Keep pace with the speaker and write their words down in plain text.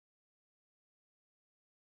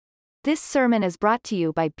This sermon is brought to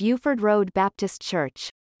you by Buford Road Baptist Church.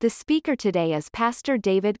 The speaker today is Pastor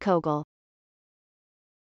David Cogle.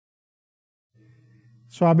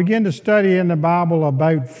 So I began to study in the Bible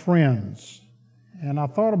about friends. And I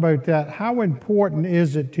thought about that. How important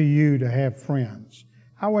is it to you to have friends?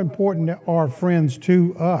 How important are friends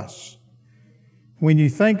to us? When you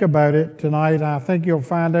think about it tonight, I think you'll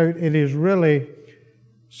find out it is really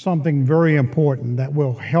something very important that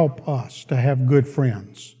will help us to have good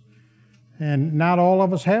friends. And not all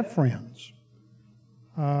of us have friends.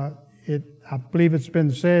 I believe it's been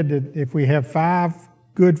said that if we have 5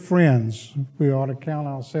 good friends, we ought to count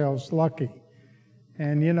ourselves lucky.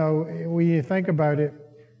 And you know, when you think about it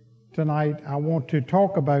tonight, I want to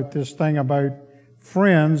talk about this thing about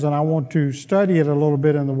friends, and I want to study it a little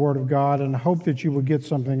bit in the Word of God, and I hope that you will get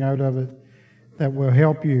something out of it that will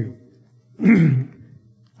help you.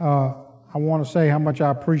 I want to say how much I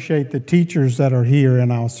appreciate the teachers that are here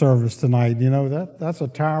in our service tonight. You know, that's a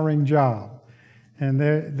tiring job. And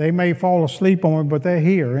they may fall asleep on it, but they're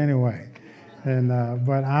here anyway. And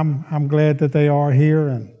but I'm glad that they are here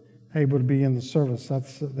and able to be in the service.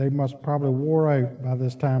 They must probably wore out by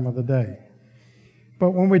this time of the day.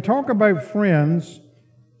 But when we talk about friends,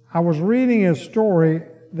 I was reading a story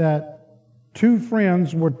that 2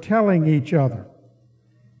 friends were telling each other.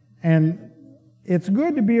 And it's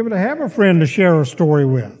good to be able to have a friend to share a story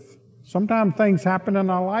with. Sometimes things happen in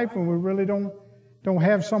our life and we really don't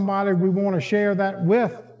have somebody we want to share that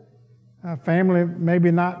with. Family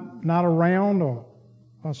maybe not around or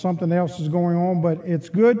something else is going on, but it's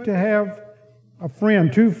good to have a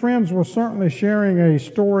friend. 2 friends were certainly sharing a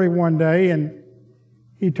story one day, and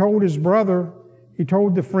he told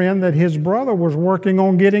the friend that his brother was working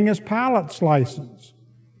on getting his pilot's license.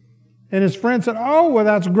 And his friend said, "Oh, well,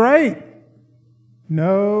 that's great."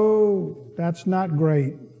 "No, that's not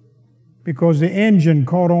great, because the engine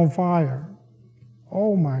caught on fire."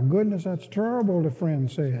 "Oh my goodness, that's terrible," the friend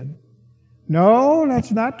said. "No, that's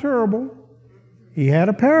not terrible. He had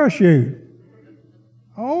a parachute."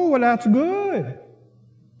 "Oh, well, that's good."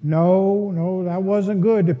 No, that wasn't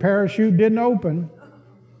good. The parachute didn't open."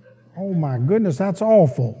 "Oh my goodness, that's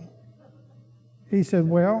awful." He said,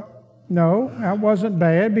 "Well, no, that wasn't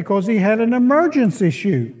bad because he had an emergency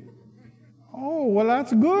chute." "Oh, well,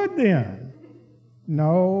 that's good then."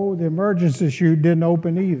 "No, the emergency chute didn't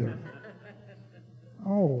open either."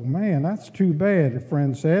 "Oh, man, that's too bad," the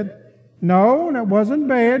friend said. "No, that wasn't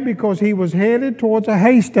bad because he was headed towards a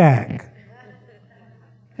haystack."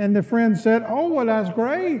 And the friend said, "Oh, well, that's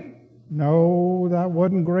great." "No, that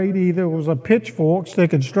wasn't great either. It was a pitchfork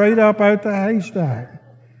sticking straight up out the haystack."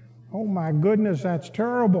 "Oh, my goodness, that's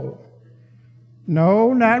terrible."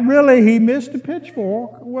 "No, not really. He missed the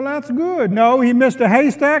pitchfork." "Well, that's good." "No, he missed a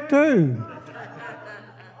haystack too."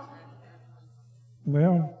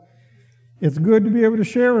 Well, it's good to be able to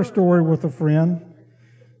share a story with a friend,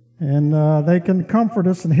 and they can comfort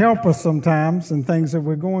us and help us sometimes in things that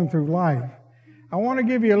we're going through life. I want to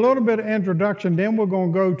give you a little bit of introduction, then we're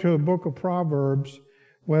going to go to the book of Proverbs,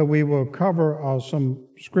 where we will cover some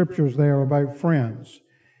scriptures there about friends.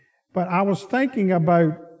 But I was thinking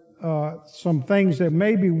about some things that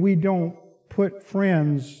maybe we don't put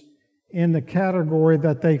friends in the category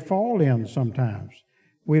that they fall in sometimes.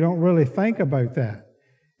 We don't really think about that.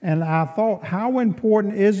 And I thought, how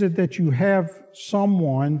important is it that you have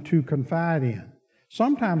someone to confide in?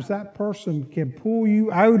 Sometimes that person can pull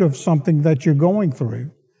you out of something that you're going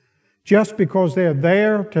through just because they're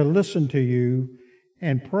there to listen to you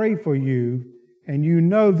and pray for you, and you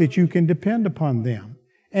know that you can depend upon them.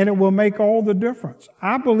 And it will make all the difference.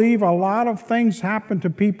 I believe a lot of things happen to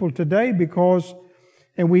people today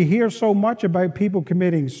and we hear so much about people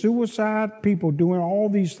committing suicide, people doing all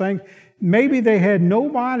these things. Maybe they had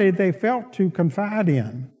nobody they felt to confide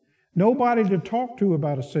in, nobody to talk to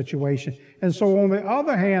about a situation. And so on the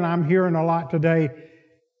other hand, I'm hearing a lot today,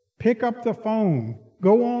 pick up the phone,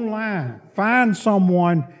 go online, find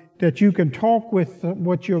someone that you can talk with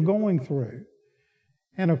what you're going through.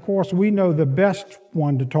 And of course, we know the best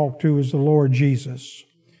one to talk to is the Lord Jesus.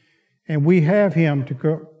 And we have Him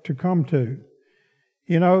to come to.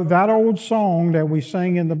 You know, that old song that we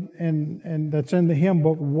sang and that's in the hymn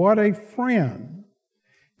book, what a friend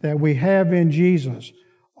that we have in Jesus.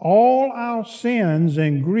 All our sins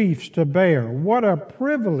and griefs to bear. What a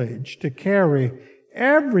privilege to carry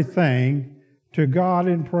everything to God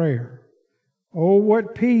in prayer. Oh,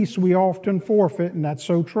 what peace we often forfeit, and that's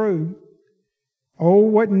so true. Oh,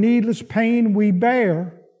 what needless pain we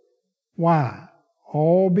bear. Why?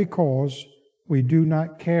 All because we do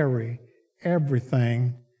not carry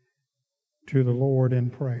everything to the Lord in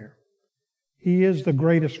prayer. He is the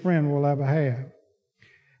greatest friend we'll ever have.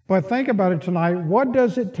 But think about it tonight. What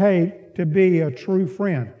does it take to be a true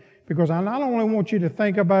friend? Because I not only want you to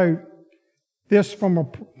think about this from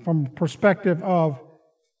a perspective of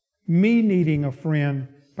me needing a friend,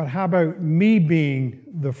 but how about me being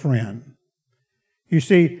the friend? You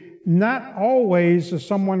see, not always is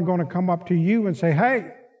someone going to come up to you and say,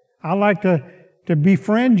 hey, I'd like to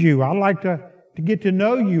befriend you. I'd like to get to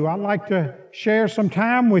know you. I'd like to share some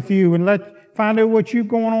time with you and find out what you're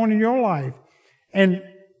going on in your life. And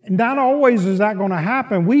not always is that going to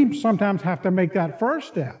happen. We sometimes have to make that first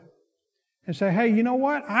step and say, hey, you know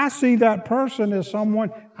what? I see that person as someone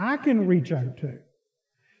I can reach out to.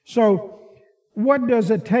 So what does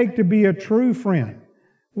it take to be a true friend?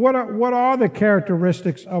 What are the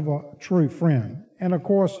characteristics of a true friend? And of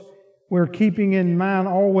course, we're keeping in mind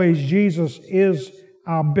always Jesus is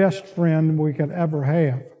our best friend we could ever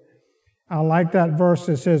have. I like that verse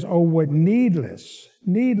that says, oh, what needless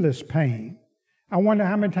pain. I wonder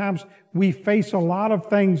how many times we face a lot of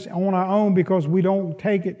things on our own because we don't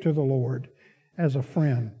take it to the Lord as a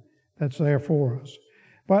friend that's there for us.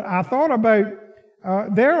 But I thought about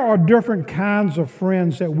there are different kinds of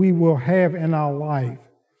friends that we will have in our life.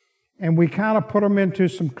 And we kind of put them into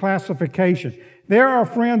some classification. There are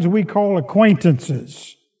friends we call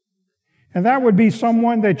acquaintances. And that would be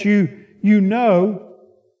someone that you know.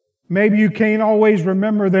 Maybe you can't always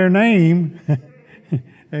remember their name.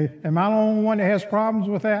 Am I the only one that has problems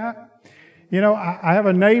with that? You know, I have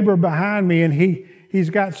a neighbor behind me, and he's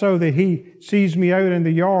got so that he sees me out in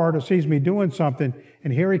the yard or sees me doing something,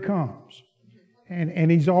 and here he comes. And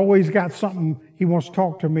he's always got something he wants to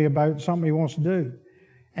talk to me about, something he wants to do.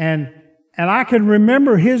 And I can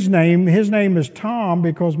remember his name. His name is Tom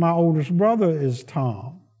because my oldest brother is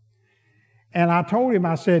Tom. And I told him,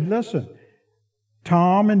 I said, listen,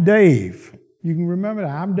 Tom and Dave, you can remember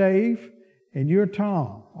that. I'm Dave and you're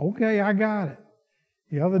Tom. Okay, I got it.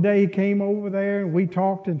 The other day he came over there and we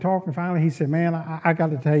talked, and finally he said, man, I got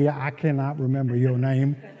to tell you, I cannot remember your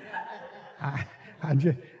name. I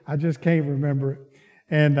just can't remember it.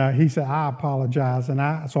 And he said, I apologize.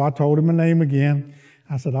 And so I told him my name again.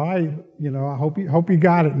 I said, all right, I hope you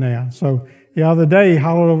got it now. So the other day he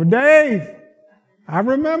hollered over, Dave, I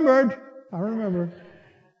remembered.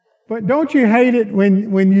 But don't you hate it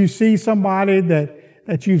when you see somebody that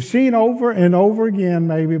you've seen over and over again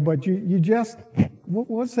maybe, but you just,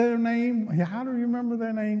 what's their name? How do you remember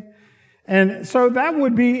their name? And so that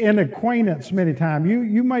would be an acquaintance many times.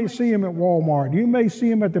 You may see him at Walmart. You may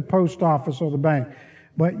see him at the post office or the bank.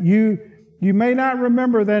 But you may not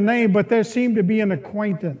remember their name, but there seem to be an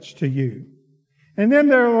acquaintance to you. And then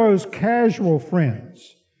there are those casual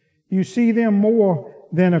friends. You see them more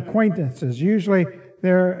than acquaintances. Usually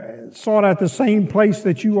they're sort of at the same place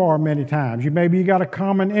that you are many times. Maybe you got a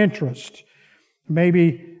common interest.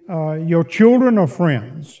 Maybe your children are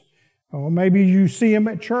friends. Or maybe you see them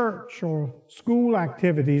at church or school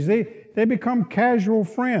activities. They become casual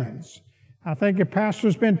friends. I think the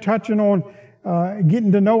pastor's been touching on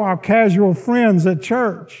getting to know our casual friends at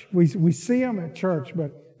church. We see them at church,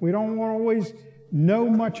 but we don't always know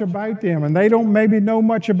much about them, and they don't maybe know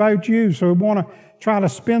much about you, so we want to try to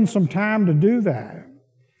spend some time to do that.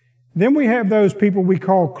 Then we have those people we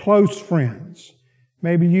call close friends.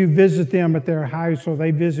 Maybe you visit them at their house or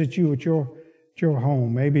they visit you at your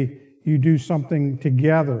home. Maybe you do something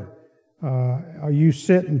together, or you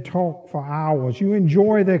sit and talk for hours. You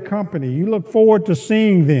enjoy their company. You look forward to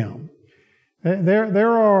seeing them.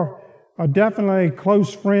 There are definitely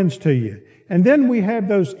close friends to you. And then we have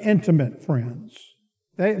those intimate friends.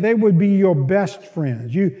 They would be your best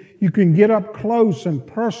friends. You can get up close and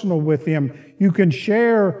personal with them. You can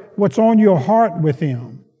share what's on your heart with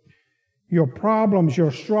them. Your problems,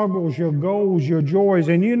 your struggles, your goals, your joys.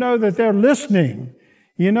 And you know that they're listening.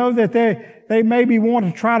 You know that they maybe want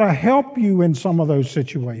to try to help you in some of those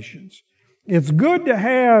situations. It's good to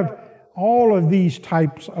have all of these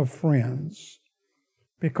types of friends,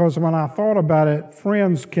 because when I thought about it,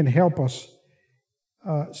 friends can help us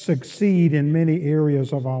succeed in many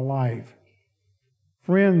areas of our life.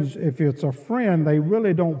 Friends, if it's a friend, they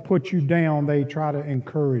really don't put you down. They try to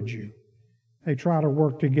encourage you. They try to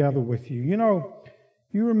work together with you.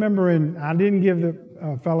 You remember, I didn't give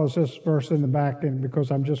the fellows this verse in the back because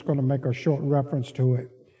I'm just going to make a short reference to it.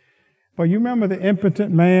 But you remember the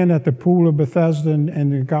impotent man at the pool of Bethesda in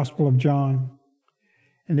the Gospel of John?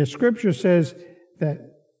 And the scripture says that,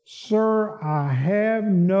 Sir, I have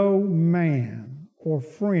no man or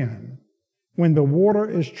friend when the water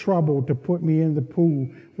is troubled to put me in the pool.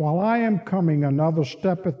 While I am coming, another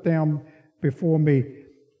steppeth down before me.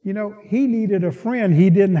 He needed a friend he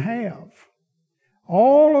didn't have.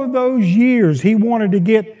 All of those years he wanted to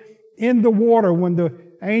get in the water when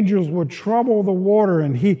angels would trouble the water,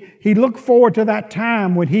 and he looked forward to that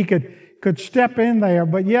time when he could step in there.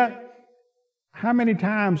 But yet, how many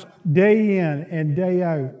times, day in and day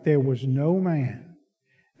out, there was no man.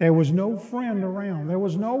 There was no friend around. There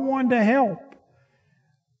was no one to help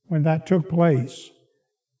when that took place.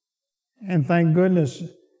 And thank goodness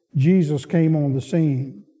Jesus came on the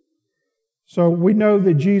scene. So we know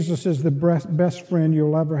that Jesus is the best friend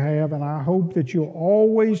you'll ever have, and I hope that you'll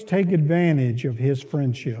always take advantage of His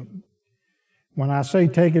friendship. When I say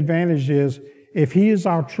take advantage is, if He is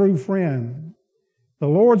our true friend, the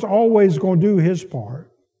Lord's always going to do His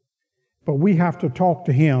part, but we have to talk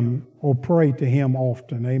to Him or pray to Him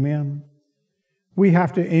often. Amen? We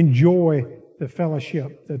have to enjoy the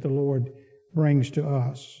fellowship that the Lord brings to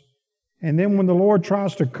us. And then when the Lord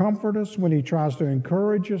tries to comfort us, when He tries to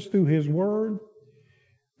encourage us through His Word,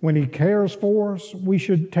 when He cares for us, we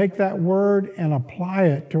should take that Word and apply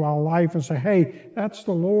it to our life and say, hey, that's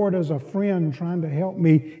the Lord as a friend trying to help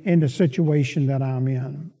me in the situation that I'm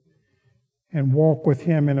in, and walk with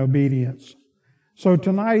Him in obedience. So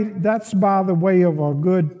tonight, that's by the way of a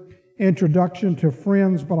good introduction to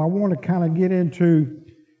friends, but I want to kind of get into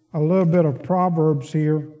a little bit of Proverbs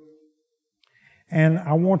here. And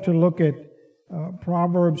I want to look at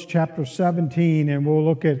Proverbs chapter 17, and we'll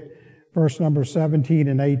look at verse number 17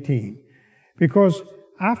 and 18. Because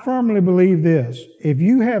I firmly believe this: if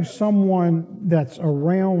you have someone that's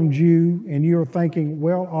around you and you're thinking,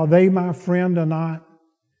 well, are they my friend or not?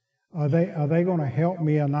 Are they going to help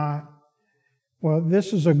me or not? Well,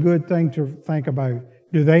 this is a good thing to think about.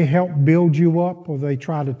 Do they help build you up, or do they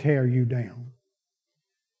try to tear you down?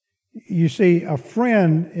 You see, a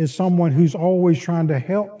friend is someone who's always trying to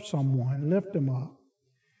help someone, lift them up.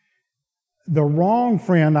 The wrong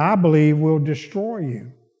friend, I believe, will destroy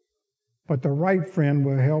you, but the right friend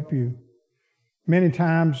will help you. Many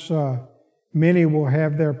times, many will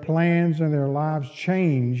have their plans and their lives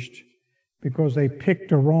changed because they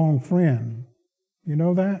picked a wrong friend. You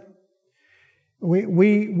know that?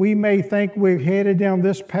 We may think we're headed down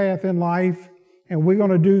this path in life, and we're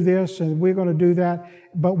going to do this and we're going to do that,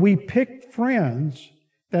 but we picked friends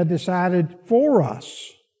that decided for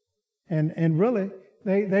us. And really,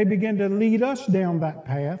 they begin to lead us down that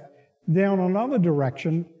path, down another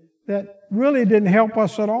direction that really didn't help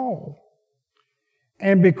us at all.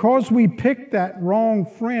 And because we picked that wrong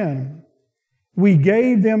friend, we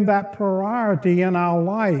gave them that priority in our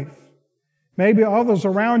life. Maybe others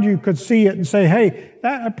around you could see it and say, hey,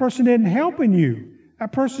 that person isn't helping you.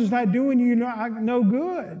 That person's not doing you no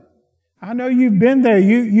good. I know you've been there.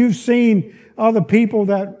 You've seen other people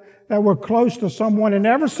that were close to someone, and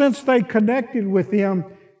ever since they connected with them,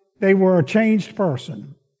 they were a changed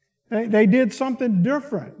person. They did something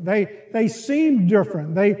different. They seemed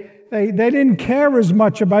different. They didn't care as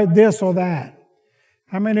much about this or that.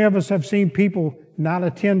 How many of us have seen people not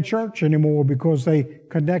attend church anymore because they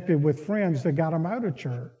connected with friends that got them out of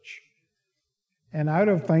church and out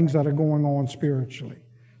of things that are going on spiritually?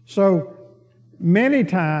 So many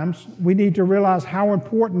times we need to realize how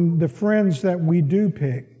important the friends that we do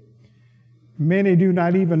pick. Many do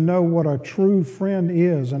not even know what a true friend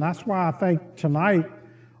is, and that's why I think tonight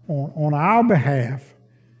on our behalf,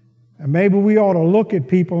 maybe we ought to look at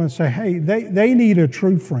people and say, hey, they need a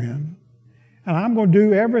true friend, and I'm going to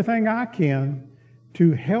do everything I can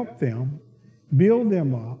to help them, build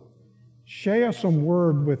them up, share some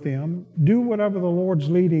word with them, do whatever the Lord's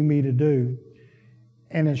leading me to do,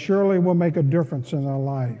 and it surely will make a difference in their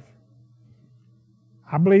life.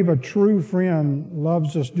 I believe a true friend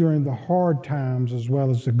loves us during the hard times as well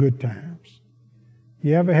as the good times.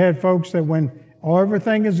 You ever had folks that when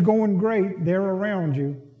everything is going great, they're around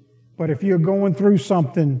you, but if you're going through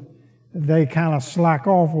something, they kind of slack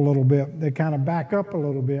off a little bit. They kind of back up a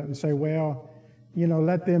little bit and say, well,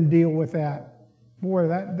 let them deal with that. Boy,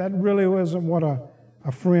 that really isn't what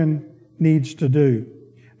a friend needs to do.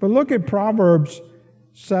 But look at Proverbs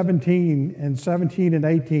 17 and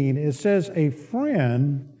 18. It says, a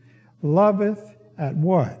friend loveth at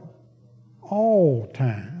what? All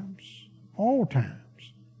times. All times.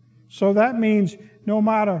 So that means no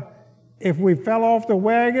matter if we fell off the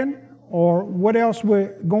wagon or what else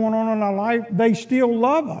we're going on in our life, they still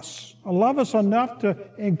love us. Love us enough to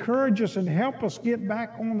encourage us and help us get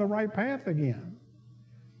back on the right path again.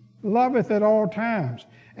 Loveth at all times.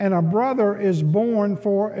 And a brother is born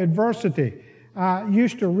for adversity. I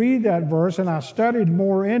used to read that verse and I studied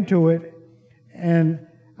more into it, and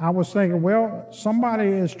I was thinking, well, somebody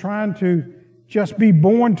is trying to just be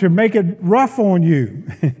born to make it rough on you.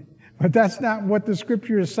 But that's not what the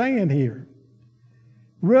Scripture is saying here.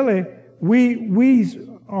 Really, we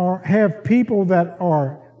have people that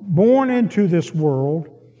are born into this world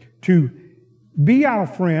to be our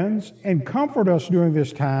friends and comfort us during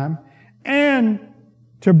this time, and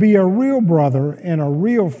to be a real brother and a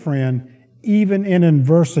real friend, even in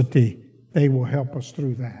adversity. They will help us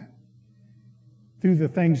through that, through the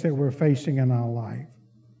things that we're facing in our life.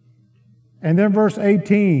 And then verse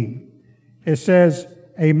 18, it says,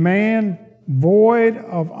 a man void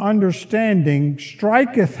of understanding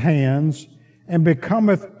striketh hands and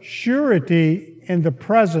becometh surety in the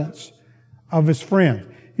presence of his friends.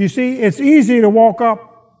 You see, it's easy to walk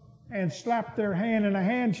up and slap their hand in a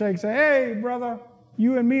handshake, say, hey, brother,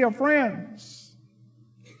 you and me are friends.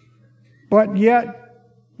 But yet,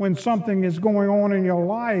 when something is going on in your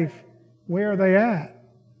life, where are they at?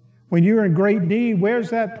 When you're in great need, where's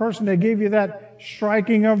that person that gave you that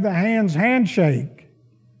striking of the hands handshake?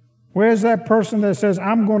 Where's that person that says,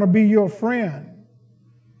 I'm going to be your friend?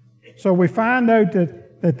 So we find out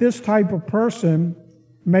that this type of person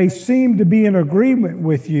may seem to be in agreement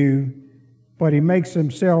with you, but he makes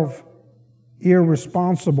himself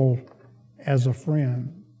irresponsible as a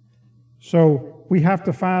friend. So we have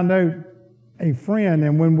to find out a friend,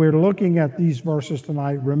 and when we're looking at these verses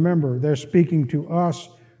tonight, remember, they're speaking to us,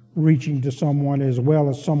 reaching to someone as well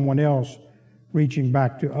as someone else reaching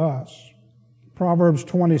back to us. Proverbs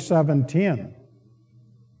 27:10.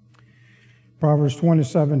 Proverbs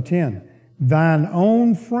 27:10. Thine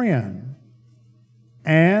own friend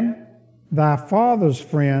and thy father's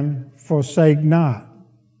friend forsake not.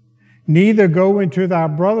 Neither go into thy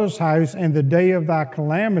brother's house in the day of thy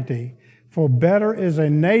calamity, for better is a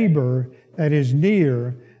neighbor that is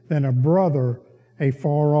near than a brother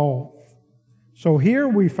afar off. So here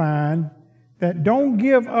we find that don't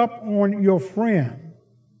give up on your friend.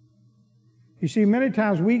 You see, many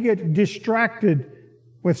times we get distracted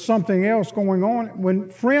with something else going on when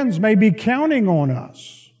friends may be counting on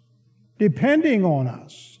us, depending on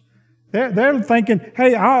us. They're thinking,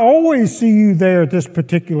 hey, I always see you there this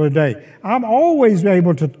particular day. I'm always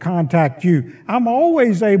able to contact you. I'm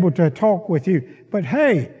always able to talk with you. But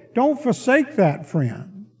hey, don't forsake that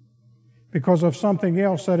friend because of something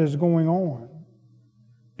else that is going on.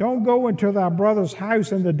 Don't go into thy brother's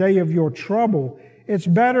house in the day of your trouble. It's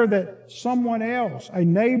better that someone else, a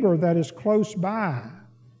neighbor that is close by,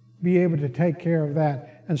 be able to take care of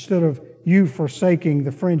that instead of you forsaking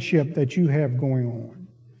the friendship that you have going on.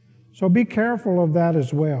 So be careful of that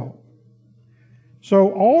as well.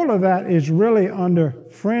 So all of that is really under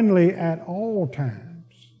friendly at all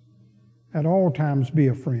times. At all times be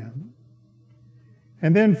a friend.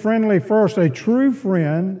 And then friendly first. A true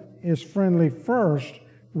friend is friendly first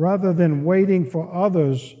rather than waiting for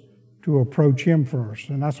others to approach him first.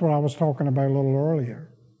 And that's what I was talking about a little earlier.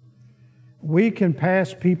 We can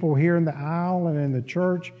pass people here in the aisle and in the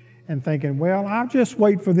church and thinking, well, I'll just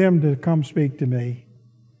wait for them to come speak to me.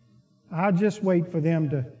 I'll just wait for them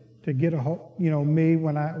to get me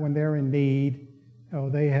when they're in need. Oh,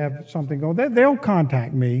 they have something going. They'll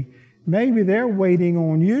contact me. Maybe they're waiting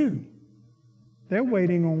on you. They're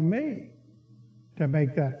waiting on me to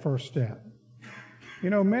make that first step. You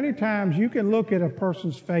know, many times you can look at a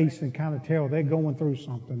person's face and kind of tell they're going through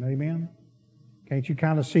something. Amen? Can't you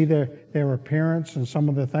kind of see their appearance and some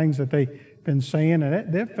of the things that they've been saying?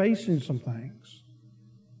 And they're facing some things.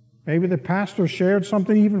 Maybe the pastor shared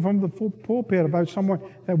something even from the pulpit about someone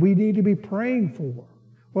that we need to be praying for.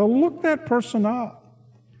 Well, look that person up.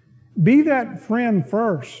 Be that friend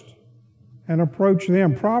first and approach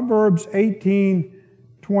them. Proverbs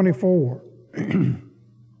 18:24.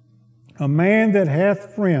 A man that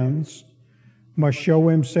hath friends must show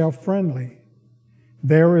himself friendly.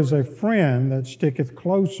 There is a friend that sticketh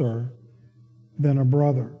closer than a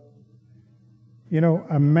brother. You know,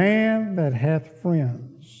 a man that hath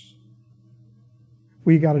friends,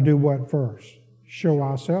 we got to do what first? Show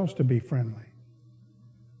ourselves to be friendly.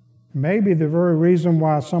 Maybe the very reason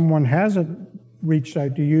why someone hasn't reached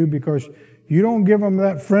out to you because you don't give them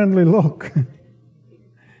that friendly look.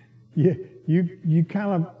 You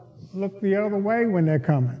kind of look the other way when they're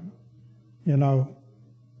coming, you know.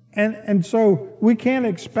 And so we can't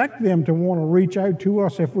expect them to want to reach out to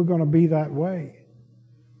us if we're going to be that way.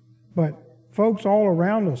 But folks all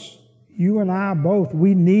around us, you and I both,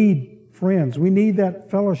 we need friends. We need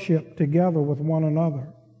that fellowship together with one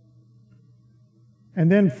another.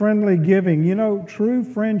 And then friendly giving. You know, true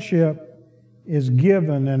friendship is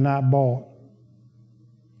given and not bought.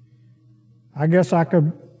 I guess I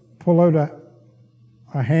could pull out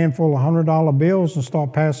a handful of $100 bills and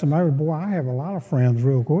start passing them out. Boy, I have a lot of friends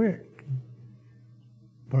real quick.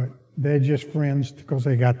 But they're just friends because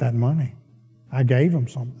they got that money. I gave them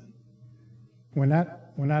something. When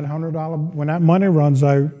that $100, when that money runs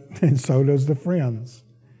out, and so does the friends.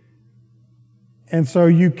 And so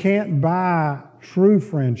you can't buy true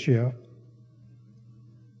friendship.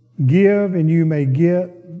 Give and you may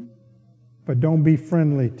get, but don't be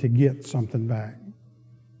friendly to get something back.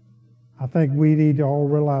 I think we need to all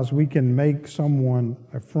realize we can make someone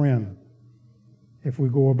a friend if we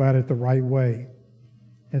go about it the right way.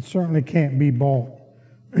 It certainly can't be bought.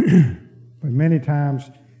 But many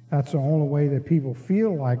times that's the only way that people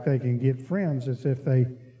feel like they can get friends is if they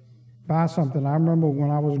buy something. I remember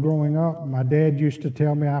when I was growing up, my dad used to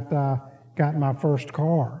tell me after I got my first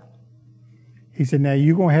car, he said, now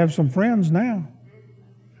you're going to have some friends now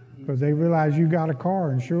because they realize you got a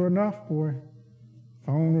car. And sure enough, boy,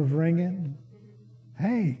 phone was ringing.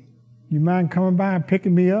 Hey, you mind coming by and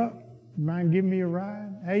picking me up? You mind giving me a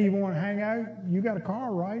ride? Hey, you want to hang out? You got a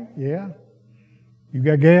car, right? Yeah. You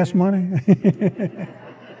got gas money?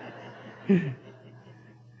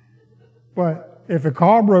 But if a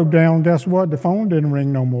car broke down, guess what? The phone didn't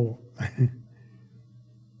ring no more.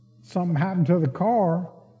 Something happened to the car,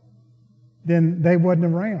 then they wasn't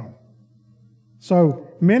around. So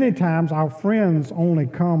many times our friends only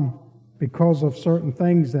come because of certain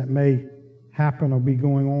things that may happen or be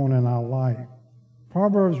going on in our life.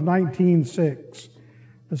 Proverbs 19:6.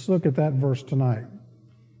 Let's look at that verse tonight.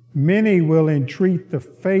 Many will entreat the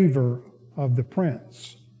favor of the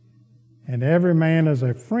prince, and every man is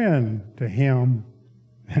a friend to him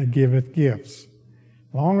that giveth gifts.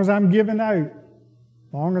 As long as I'm giving out,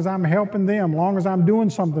 as long as I'm helping them, as long as I'm doing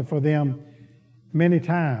something for them many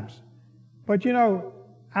times. But you know,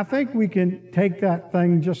 I think we can take that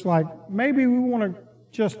thing just like maybe we want to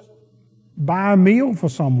just buy a meal for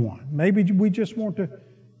someone. Maybe we just want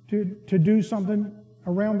to do something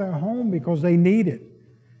around their home because they need it.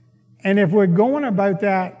 And if we're going about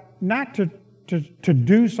that, not to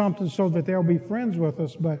do something so that they'll be friends with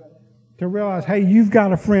us, but to realize, hey, you've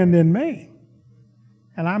got a friend in me.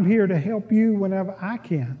 And I'm here to help you whenever I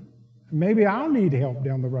can. Maybe I'll need help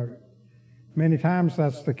down the road. Many times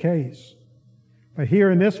that's the case. But here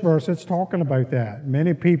in this verse, it's talking about that.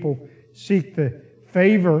 Many people seek the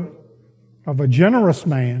favor of a generous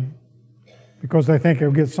man because they think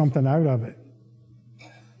they'll get something out of it.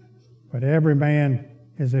 But every man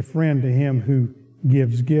is a friend to him who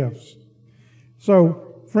gives gifts.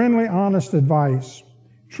 So, friendly, honest advice.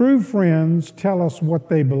 True friends tell us what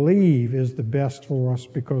they believe is the best for us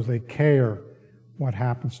because they care what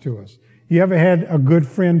happens to us. You ever had a good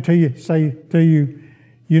friend say to you,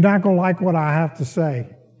 you're not going to like what I have to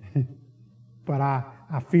say, but I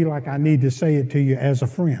feel like I need to say it to you as a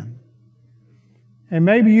friend. And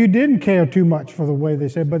maybe you didn't care too much for the way they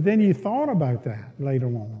said, but then you thought about that later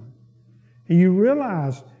on. And you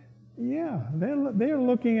realize, yeah, they're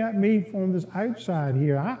looking at me from this outside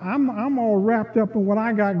here. I'm all wrapped up in what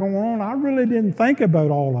I got going on. I really didn't think about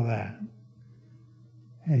all of that.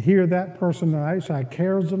 And here that person on the outside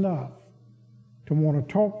cares enough to want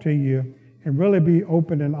to talk to you and really be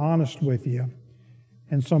open and honest with you.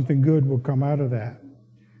 And something good will come out of that.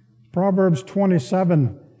 Proverbs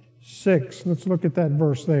 27:6. Let's look at that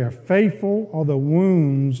verse there. Faithful are the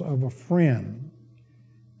wounds of a friend,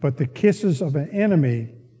 but the kisses of an enemy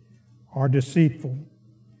are deceitful.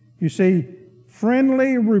 You see,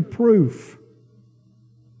 friendly reproof,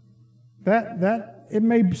 that it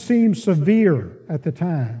may seem severe at the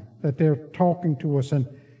time that they're talking to us and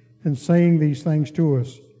saying these things to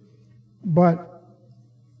us. But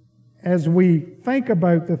as we think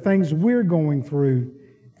about the things we're going through,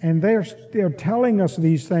 and they're telling us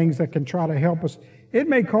these things that can try to help us, it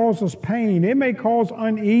may cause us pain. It may cause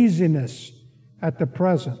uneasiness at the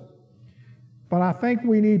present. But I think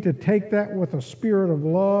we need to take that with a spirit of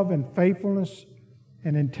love and faithfulness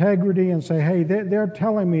and integrity and say, hey, they're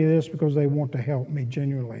telling me this because they want to help me,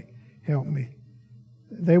 genuinely help me.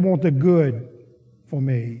 They want the good for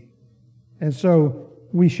me. And so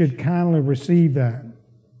we should kindly receive that.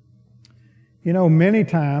 You know, many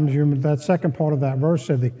times, that second part of that verse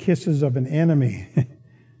said the kisses of an enemy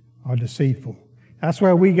are deceitful. That's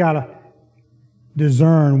where we got to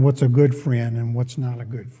discern what's a good friend and what's not a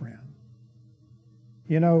good friend.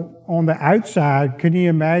 You know, on the outside, can you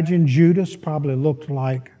imagine Judas probably looked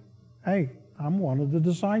like, hey, I'm one of the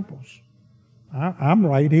disciples. I'm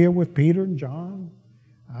right here with Peter and John.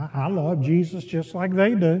 I love Jesus just like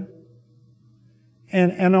they do.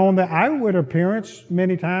 And on the outward appearance,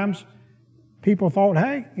 many times, people thought,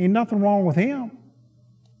 hey, ain't nothing wrong with him.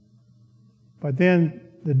 But then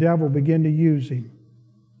the devil began to use him.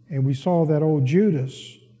 And we saw that old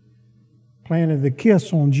Judas planted the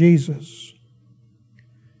kiss on Jesus.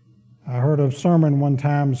 I heard a sermon one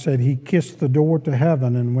time said he kissed the door to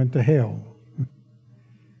heaven and went to hell.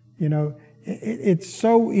 You know, it's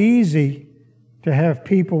so easy to have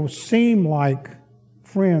people seem like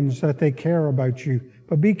friends that they care about you.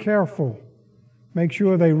 But be careful. Make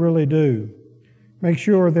sure they really do. Make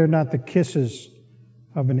sure they're not the kisses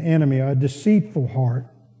of an enemy, a deceitful heart.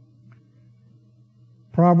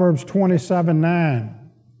 Proverbs 27:9.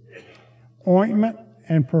 Ointment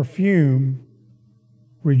and perfume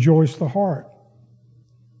rejoice the heart.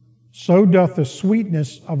 So doth the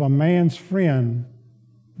sweetness of a man's friend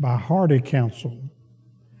by hearty counsel.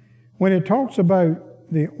 When it talks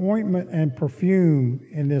about the ointment and perfume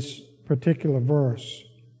in this particular verse,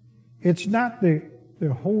 it's not the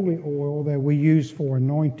holy oil that we use for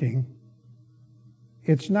anointing.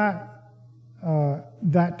 It's not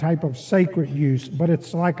that type of sacred use, but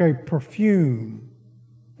it's like a perfume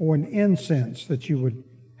or an incense that you would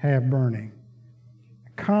have burning.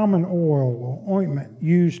 Common oil or ointment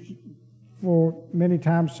used for many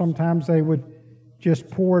times, sometimes they would just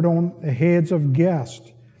pour it on the heads of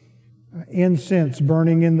guests. Incense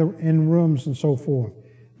burning in rooms and so forth.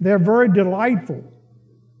 They're very delightful.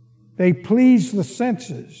 They please the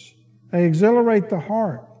senses. They exhilarate the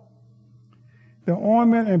heart. The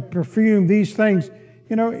ointment and perfume, these things,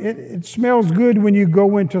 it smells good when you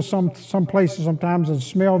go into some places sometimes and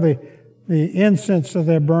smell the incense that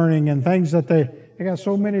they're burning and things that they got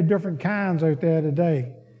so many different kinds out there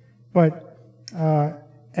today. But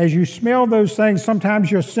as you smell those things, sometimes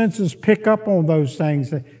your senses pick up on those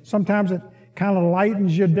things. Sometimes it kind of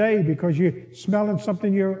lightens your day because you're smelling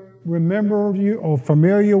something you remember or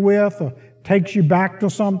familiar with or takes you back to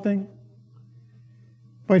something.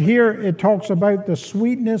 But here it talks about the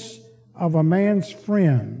sweetness of a man's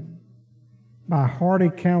friend by hearty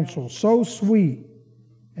counsel. So sweet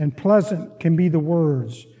and pleasant can be the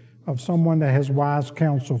words of someone that has wise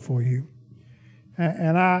counsel for you.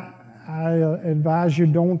 And I advise you,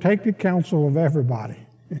 don't take the counsel of everybody.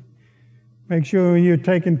 Make sure you're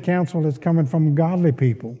taking counsel that's coming from godly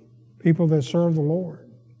people, people that serve the Lord,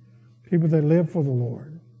 people that live for the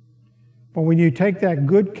Lord. But when you take that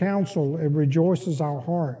good counsel, it rejoices our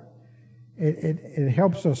heart. It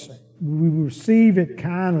helps us. We receive it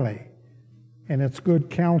kindly, and it's good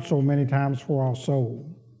counsel many times for our soul.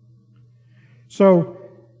 So,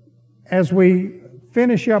 as we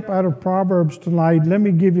finish up out of Proverbs tonight, let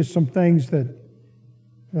me give you some things that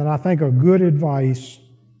I think are good advice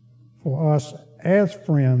for us as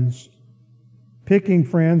friends, picking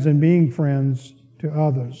friends and being friends to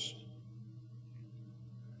others.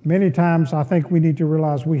 Many times I think we need to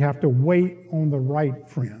realize we have to wait on the right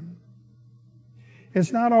friend.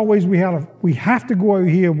 It's not always we have to go out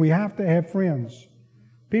here, we have to have friends.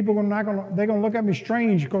 People they're going to look at me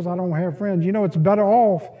strange because I don't have friends. It's better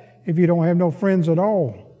off if you don't have no friends at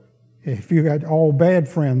all, if you got all bad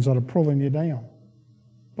friends that are pulling you down.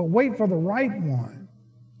 But wait for the right one.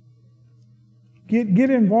 Get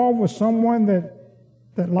involved with someone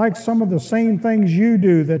that likes some of the same things you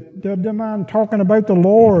do, that don't mind talking about the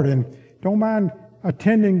Lord and don't mind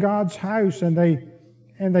attending God's house, and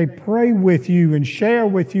they pray with you and share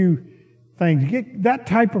with you things. That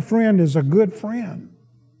type of friend is a good friend.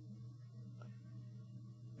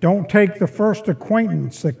 Don't take the first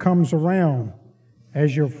acquaintance that comes around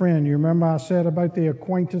as your friend. You remember I said about the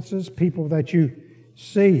acquaintances, people that you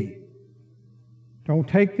see. Don't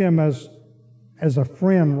take them as a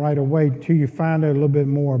friend right away till you find out a little bit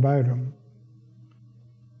more about them.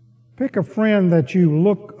 Pick a friend that you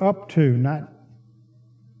look up to, not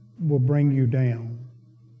will bring you down.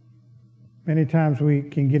 Many times we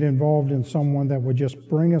can get involved in someone that will just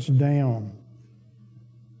bring us down.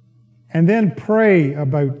 And then pray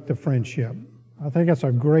about the friendship. I think that's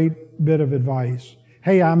a great bit of advice.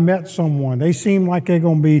 Hey, I met someone. They seem like they're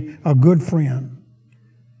going to be a good friend.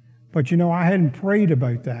 But I hadn't prayed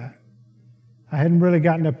about that. I hadn't really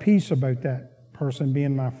gotten a peace about that person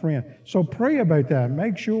being my friend. So pray about that.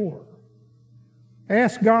 Make sure.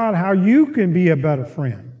 Ask God how you can be a better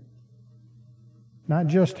friend. Not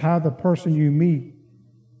just how the person you meet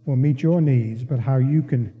will meet your needs, but how you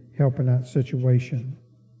can help in that situation.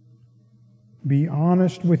 Be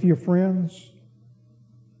honest with your friends.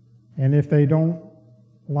 And if they don't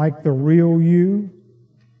like the real you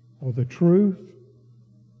or the truth,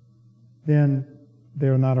 then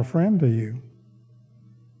they're not a friend to you.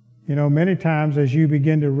 Many times as you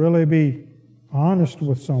begin to really be honest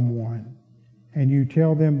with someone and you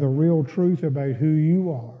tell them the real truth about who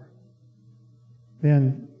you are,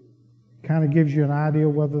 then kind of gives you an idea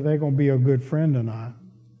whether they're going to be a good friend or not.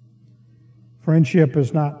 Friendship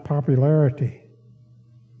is not popularity,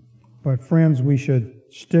 but friends we should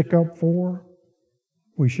stick up for.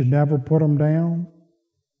 We should never put them down,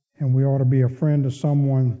 and we ought to be a friend to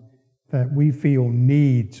someone that we feel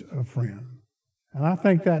needs a friend. And I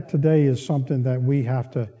think that today is something that we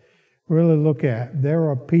have to really look at. There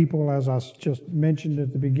are people, as I just mentioned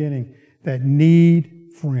at the beginning, that need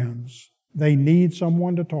friends. They need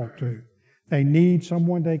someone to talk to. They need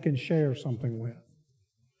someone they can share something with.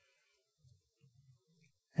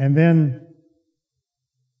 And then,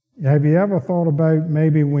 have you ever thought about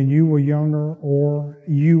maybe when you were younger or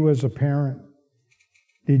you as a parent,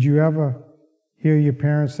 did you ever hear your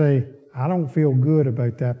parents say, I don't feel good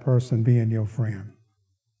about that person being your friend?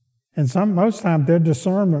 And most times their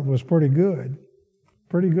discernment was pretty good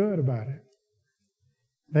about it.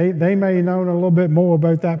 They may have known a little bit more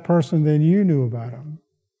about that person than you knew about them.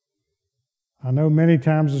 I know many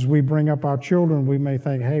times as we bring up our children, we may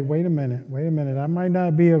think, hey, wait a minute, I might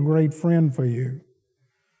not be a great friend for you.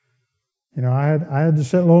 You know, I had to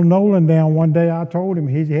sit little Nolan down one day. I told him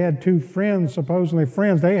he had two friends, supposedly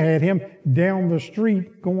friends. They had him down the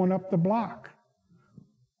street going up the block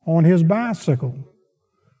on his bicycle.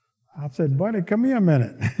 I said, buddy, come here a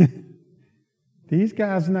minute. These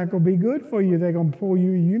guys are not going to be good for you. They're going to pull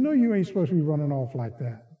you. You know you ain't supposed to be running off like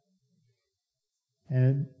that.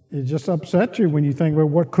 And it just upsets you when you think, well,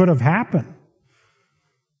 what could have happened?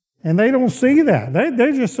 And they don't see that.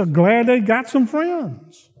 They're just so glad they got some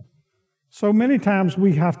friends. So many times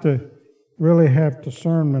we have to really have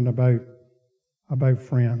discernment about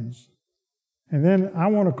friends. And then I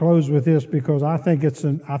want to close with this because I think it's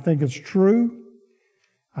true.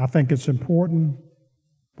 I think it's important.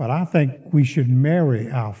 But I think we should marry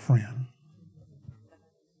our friend.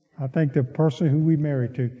 I think the person who we marry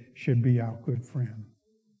to should be our good friend.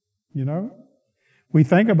 You know? We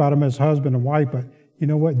think about them as husband and wife, but you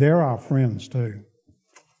know what? They're our friends too.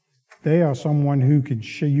 They are someone who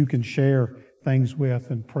you can share things with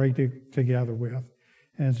and pray together with.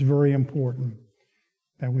 And it's very important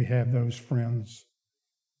that we have those friends.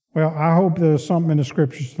 Well, I hope there's something in the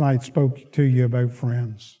Scriptures tonight spoke to you about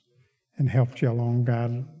friends and helped you along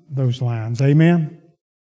those lines. Amen?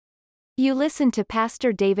 You listened to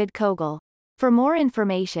Pastor David Cogle. For more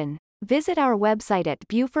information, visit our website at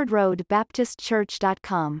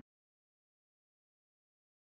BufordRoadBaptistChurch.com.